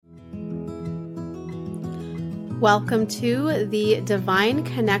Welcome to the Divine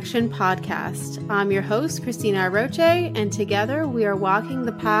Connection Podcast. I'm your host, Christina Aroche, and together we are walking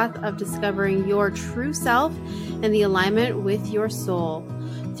the path of discovering your true self and the alignment with your soul.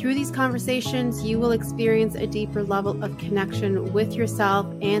 Through these conversations, you will experience a deeper level of connection with yourself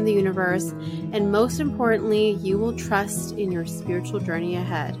and the universe, and most importantly, you will trust in your spiritual journey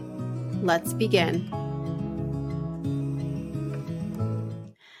ahead. Let's begin.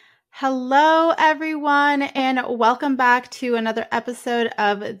 Hello, everyone, and welcome back to another episode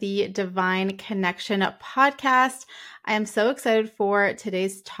of the Divine Connection Podcast. I am so excited for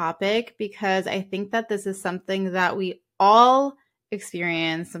today's topic because I think that this is something that we all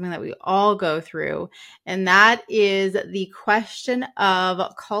experience, something that we all go through, and that is the question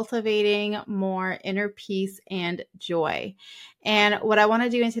of cultivating more inner peace and joy. And what I want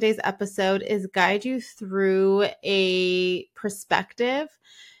to do in today's episode is guide you through a perspective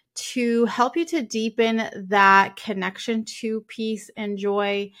to help you to deepen that connection to peace and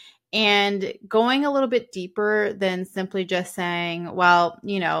joy, and going a little bit deeper than simply just saying, well,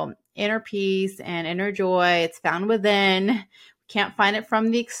 inner peace and inner joy, it's found within. Can't find it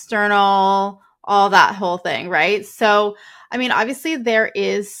from the external, all that whole thing, right? So, obviously there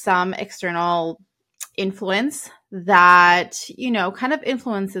is some external influence that, kind of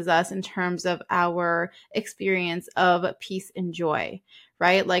influences us in terms of our experience of peace and joy,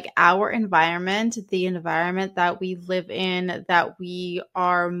 right? Like our environment, the environment that we live in, that we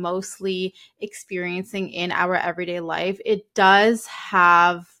are mostly experiencing in our everyday life, it does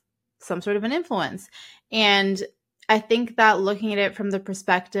have some sort of an influence. And I think that looking at it from the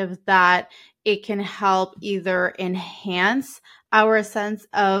perspective that it can help either enhance our sense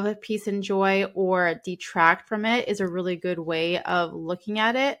of peace and joy or detract from it is a really good way of looking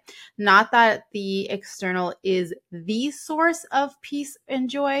at it. Not that the external is the source of peace and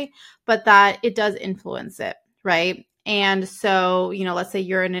joy, but that it does influence it, right? And so, let's say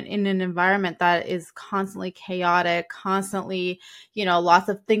you're in an environment that is constantly chaotic, constantly, lots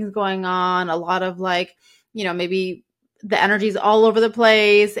of things going on, a lot of maybe the energy's all over the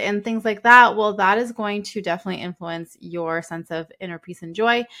place and things like that. Well, that is going to definitely influence your sense of inner peace and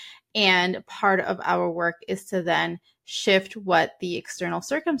joy. And part of our work is to then shift what the external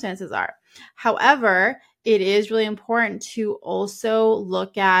circumstances are. However, it is really important to also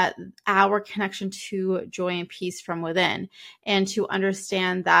look at our connection to joy and peace from within, and to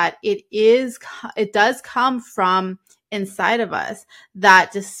understand that it does come from inside of us,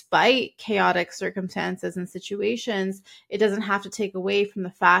 that despite chaotic circumstances and situations, it doesn't have to take away from the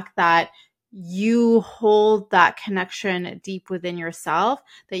fact that you hold that connection deep within yourself,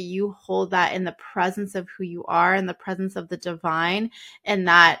 that you hold that in the presence of who you are, in the presence of the divine, and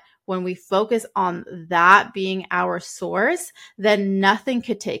that when we focus on that being our source, then nothing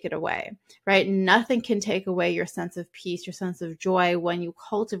could take it away, right? Nothing can take away your sense of peace, your sense of joy when you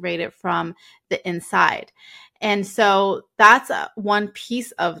cultivate it from the inside. And so that's one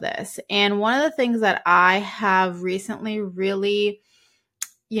piece of this. And one of the things that I have recently really,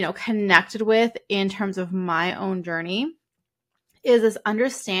 connected with in terms of my own journey is this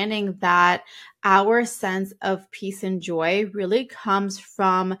understanding that our sense of peace and joy really comes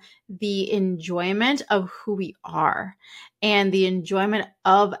from the enjoyment of who we are, and the enjoyment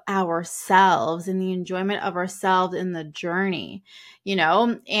of ourselves, and the enjoyment of ourselves in the journey,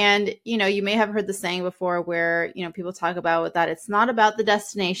 and, you may have heard the saying before where, people talk about that it's not about the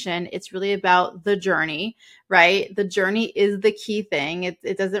destination, it's really about the journey, right? The journey is the key thing.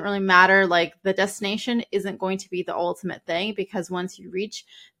 It doesn't really matter. Like, the destination isn't going to be the ultimate thing, because once you reach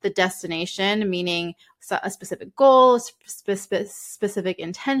the destination, meaning a specific goal, specific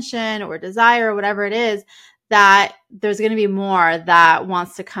intention or desire or whatever it is, that there's going to be more that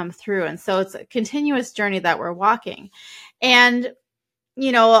wants to come through. And so it's a continuous journey that we're walking. And,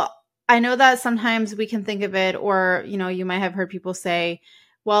 I know that sometimes we can think of it, or, you might have heard people say,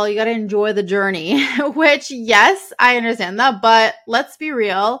 well, you got to enjoy the journey, which, yes, I understand that. But let's be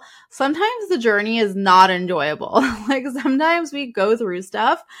real. Sometimes the journey is not enjoyable. Like, sometimes we go through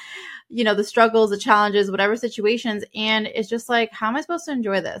stuff, the struggles, the challenges, whatever situations. And it's just like, how am I supposed to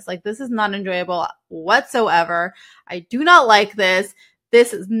enjoy this? Like, this is not enjoyable whatsoever. I do not like this.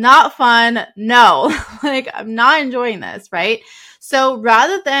 This is not fun. No, I'm not enjoying this, right? So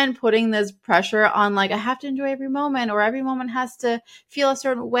rather than putting this pressure on, I have to enjoy every moment, or every moment has to feel a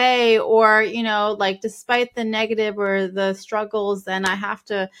certain way, or, despite the negative or the struggles, then I have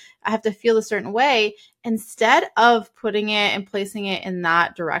to feel a certain way. Instead of putting it and placing it in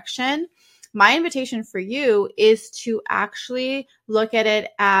that direction, my invitation for you is to actually look at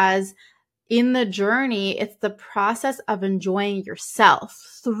it as, in the journey, it's the process of enjoying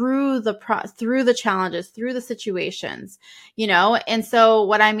yourself through the challenges, through the situations, And so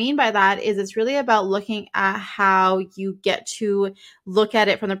what I mean by that is it's really about looking at how you get to look at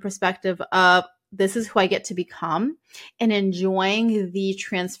it from the perspective of, this is who I get to become, and enjoying the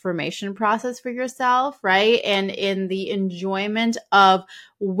transformation process for yourself, right? And in the enjoyment of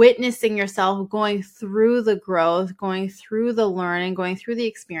witnessing yourself going through the growth, going through the learning, going through the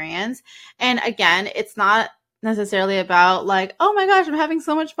experience. And again, it's not necessarily about like, oh my gosh, I'm having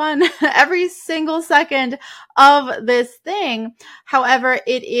so much fun every single second of this thing. However,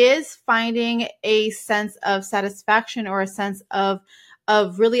 it is finding a sense of satisfaction or a sense of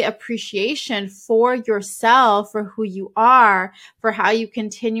really appreciation for yourself, for who you are, for how you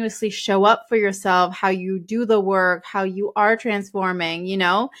continuously show up for yourself, how you do the work, how you are transforming,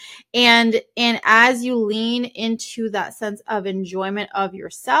 and as you lean into that sense of enjoyment of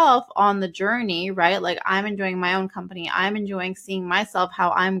yourself on the journey, right? Like, I'm enjoying my own company. I'm enjoying seeing myself,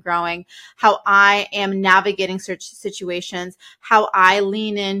 how I'm growing, how I am navigating such situations, how I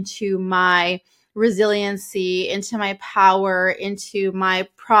lean into my resiliency, into my power, into my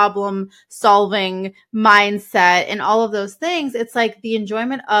problem solving mindset, and all of those things. It's like the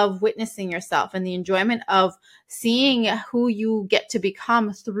enjoyment of witnessing yourself and the enjoyment of seeing who you get to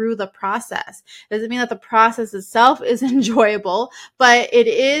become through the process. It doesn't mean that the process itself is enjoyable, but it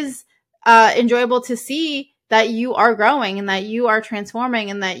is enjoyable to see that you are growing and that you are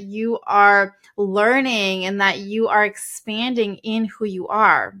transforming and that you are learning and that you are expanding in who you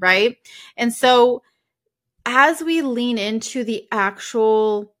are, right? And so as we lean into the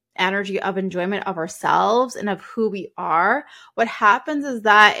actual energy of enjoyment of ourselves and of who we are, what happens is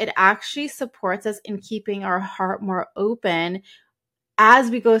that it actually supports us in keeping our heart more open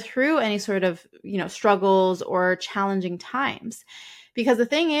as we go through any sort of, struggles or challenging times. Because the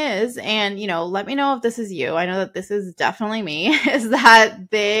thing is, and, let me know if this is you. I know that this is definitely me, is that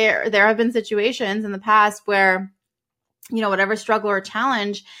there have been situations in the past where, whatever struggle or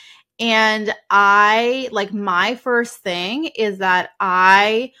challenge, and my first thing is that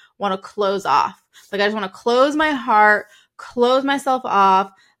I want to close off. Like, I just want to close my heart, close myself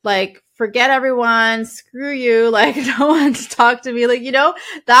off, like, forget everyone, screw you, like, no one to talk to me. Like,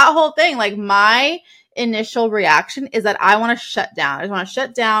 that whole thing. Like, my initial reaction is that I want to shut down. I just want to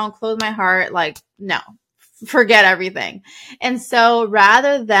shut down, close my heart, like, no, forget everything. And so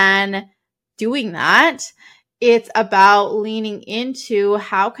rather than doing that, it's about leaning into,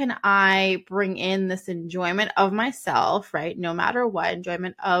 how can I bring in this enjoyment of myself, right? No matter what,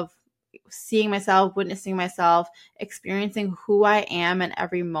 enjoyment of seeing myself, witnessing myself, experiencing who I am in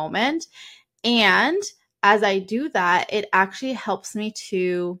every moment. And as I do that, it actually helps me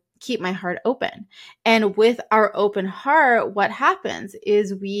to keep my heart open. And with our open heart, what happens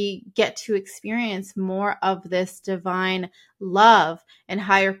is we get to experience more of this divine love and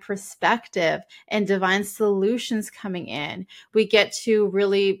higher perspective and divine solutions coming in. We get to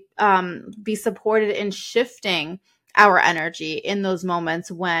really be supported in shifting our energy in those moments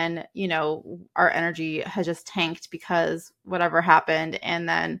when, our energy has just tanked because whatever happened. And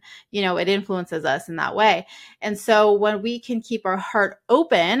then, it influences us in that way. And so when we can keep our heart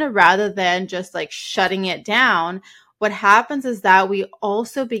open rather than just like shutting it down, what happens is that we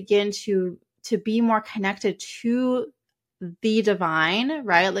also begin to be more connected to the divine,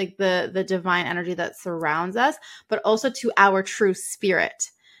 right? Like the divine energy that surrounds us, but also to our true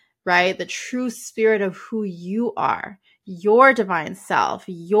spirit, right? The true spirit of who you are, your divine self,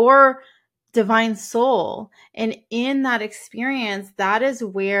 your divine soul. And in that experience, that is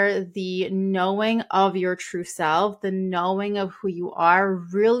where the knowing of your true self, the knowing of who you are,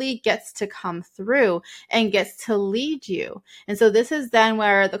 really gets to come through and gets to lead you. And so this is then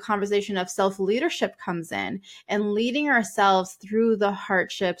where the conversation of self-leadership comes in, and leading ourselves through the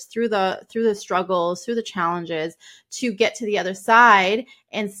hardships, through the struggles, through the challenges, to get to the other side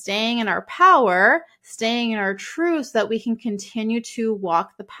and staying in our power, staying in our truth, so that we can continue to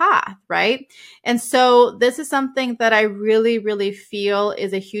walk the path, right? And so this is something that I really, really feel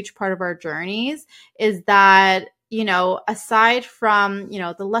is a huge part of our journeys, is that, aside from,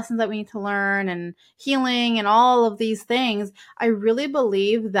 the lessons that we need to learn and healing and all of these things, I really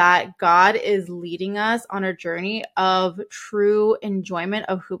believe that God is leading us on a journey of true enjoyment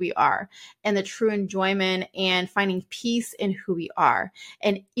of who we are, and the true enjoyment and finding peace in who we are.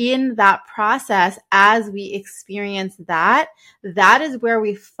 And in that process, as we experience that is where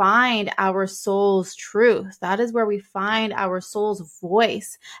we find our soul's truth. That is where we find our soul's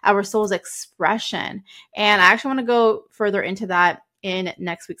voice, our soul's expression. And I actually want to go further into that in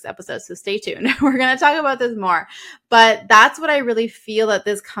next week's episode. So stay tuned. We're going to talk about this more. But that's what I really feel that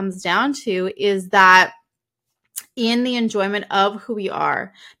this comes down to, is that in the enjoyment of who we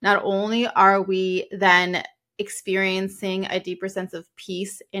are, not only are we then experiencing a deeper sense of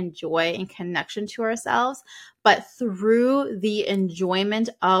peace and joy and connection to ourselves, but through the enjoyment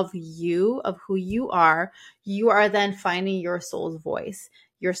of you, of who you are then finding your soul's voice,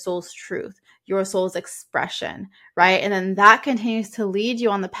 your soul's truth, your soul's expression, right? And then that continues to lead you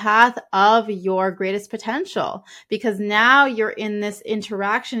on the path of your greatest potential, because now you're in this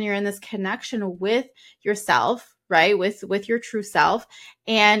interaction, you're in this connection with yourself, right? With your true self.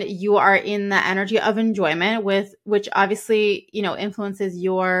 And you are in the energy of enjoyment, which obviously, influences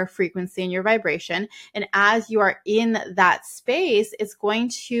your frequency and your vibration. And as you are in that space, it's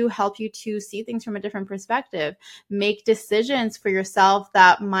going to help you to see things from a different perspective, make decisions for yourself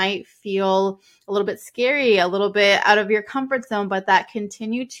that might feel a little bit scary, a little bit out of your comfort zone, but that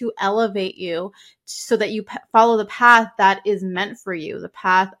continue to elevate you so that you follow the path that is meant for you, the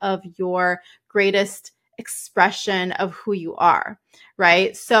path of your greatest expression of who you are,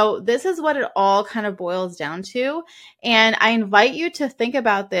 right? So this is what it all kind of boils down to. And I invite you to think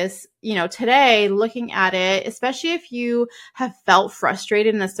about this, today, looking at it, especially if you have felt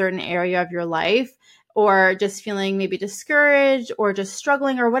frustrated in a certain area of your life, or just feeling maybe discouraged or just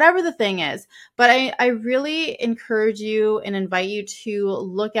struggling or whatever the thing is. But I really encourage you and invite you to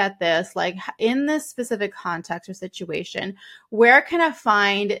look at this, like in this specific context or situation, where can I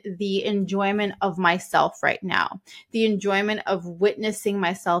find the enjoyment of myself right now? The enjoyment of witnessing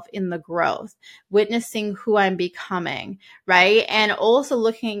myself in the growth, witnessing who I'm becoming, right? And also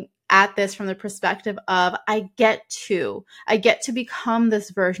looking at this from the perspective of I get to become this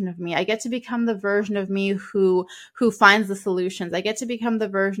version of me. I get to become the version of me who finds the solutions. I get to become the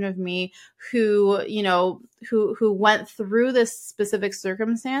version of me who went through this specific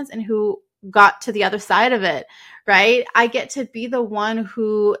circumstance and who got to the other side of it, right? I get to be the one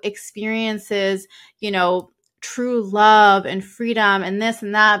who experiences, true love and freedom and this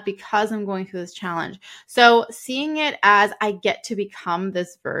and that because I'm going through this challenge. So seeing it as I get to become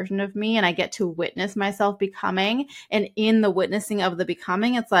this version of me and I get to witness myself becoming, and in the witnessing of the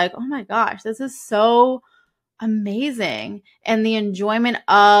becoming, it's like, oh my gosh, this is so amazing. And the enjoyment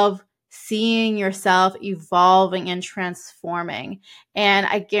of seeing yourself evolving and transforming. And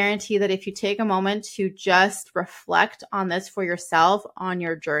I guarantee that if you take a moment to just reflect on this for yourself on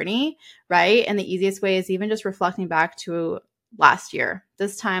your journey, right? And the easiest way is even just reflecting back to last year,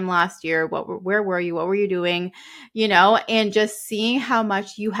 this time last year, where were you? What were you doing? And just seeing how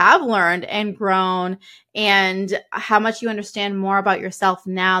much you have learned and grown and how much you understand more about yourself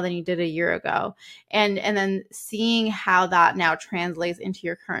now than you did a year ago. And then seeing how that now translates into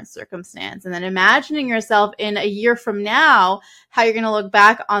your current circumstance. And then imagining yourself in a year from now, how you're going to look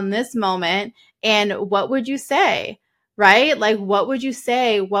back on this moment and what would you say? Right? Like, what would you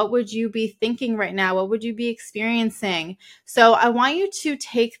say? What would you be thinking right now? What would you be experiencing? So I want you to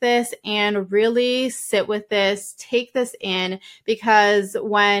take this and really sit with this, take this in, because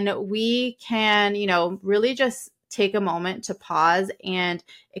when we can, really just take a moment to pause and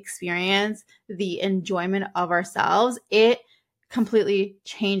experience the enjoyment of ourselves, it completely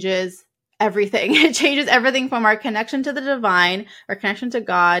changes everything. It changes everything from our connection to the divine, our connection to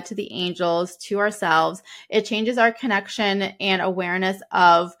God, to the angels, to ourselves. It changes our connection and awareness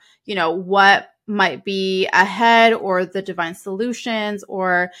of, what might be ahead, or the divine solutions,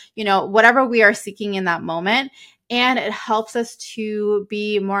 or, whatever we are seeking in that moment. And it helps us to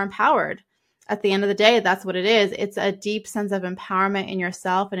be more empowered. At the end of the day, that's what it is. It's a deep sense of empowerment in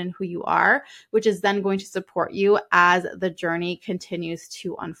yourself and in who you are, which is then going to support you as the journey continues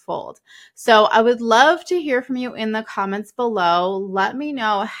to unfold. So I would love to hear from you in the comments below. Let me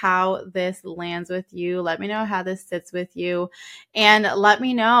know how this lands with you. Let me know how this sits with you. And let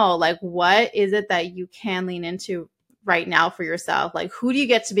me know, what is it that you can lean into right now for yourself? Who do you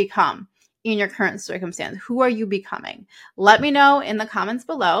get to become in your current circumstance? Who are you becoming? Let me know in the comments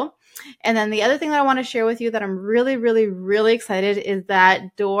below. And then the other thing that I want to share with you that I'm really, really, really excited is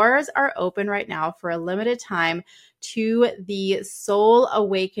that doors are open right now for a limited time to the Soul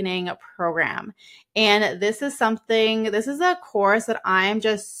Awakening program. And this is a course that I'm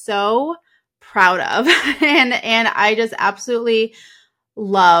just so proud of and I just absolutely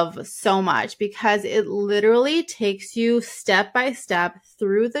love so much, because it literally takes you step by step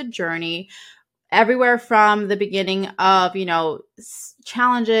through the journey, everywhere from the beginning of,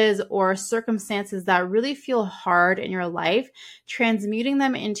 challenges or circumstances that really feel hard in your life, transmuting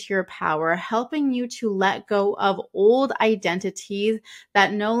them into your power, helping you to let go of old identities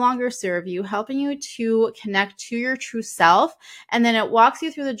that no longer serve you, helping you to connect to your true self. And then it walks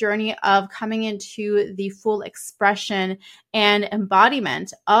you through the journey of coming into the full expression and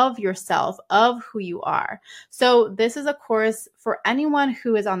embodiment of yourself, of who you are. So this is a course for anyone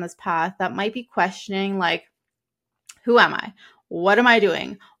who is on this path that might be questioning, like, who am I? What am I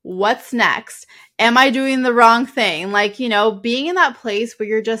doing? What's next? Am I doing the wrong thing? Like, being in that place where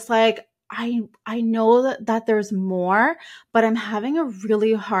you're just like, I know that there's more, but I'm having a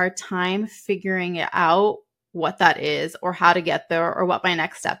really hard time figuring it out what that is or how to get there or what my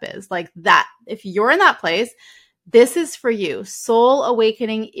next step is. Like that, if you're in that place, this is for you. Soul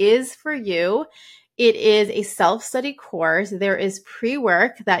Awakening is for you. It is a self-study course. There is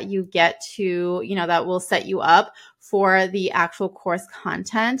pre-work that you get to, that will set you up for the actual course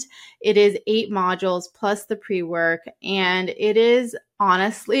content. It is 8 modules plus the pre-work, and it is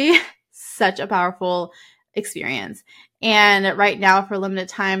honestly such a powerful experience. And right now, for a limited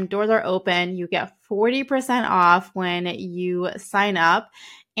time, doors are open. You get 40% off when you sign up.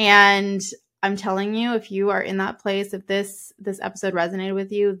 And I'm telling you, if you are in that place, if this episode resonated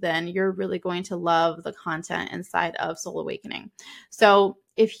with you, then you're really going to love the content inside of Soul Awakening. So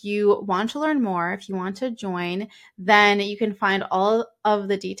if you want to learn more, if you want to join, then you can find all of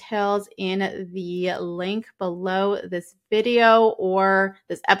the details in the link below this video or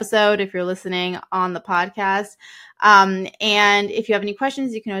this episode if you're listening on the podcast. And if you have any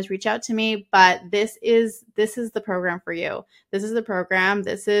questions, you can always reach out to me. But this is the program for you. This is the program.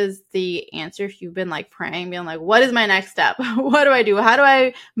 This is the answer. If you've been like praying, being like, what is my next step? What do I do? How do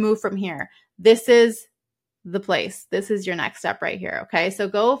I move from here? This is the place. This is your next step right here. Okay. So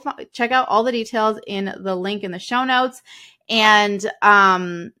go check out all the details in the link in the show notes and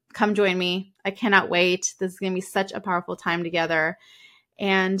come join me. I cannot wait. This is going to be such a powerful time together.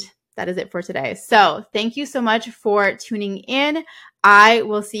 And that is it for today. So thank you so much for tuning in. I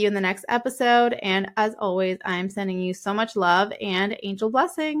will see you in the next episode. And as always, I'm sending you so much love and angel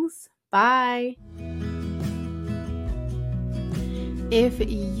blessings. Bye. If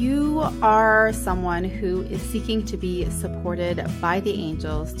you are someone who is seeking to be supported by the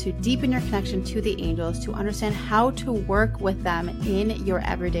angels, to deepen your connection to the angels, to understand how to work with them in your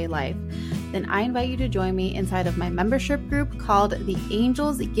everyday life, then I invite you to join me inside of my membership group called the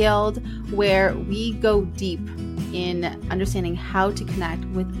Angels Guild, where we go deep in understanding how to connect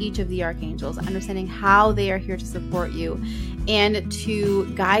with each of the archangels, understanding how they are here to support you, and to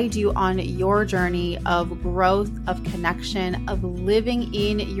guide you on your journey of growth, of connection, of living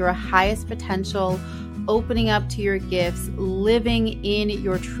in your highest potential, opening up to your gifts, living in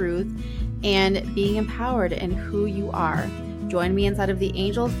your truth, and being empowered in who you are. Join me inside of the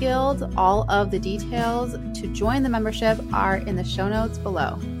Angels Guild. All of the details to join the membership are in the show notes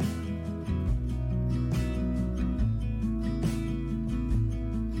below.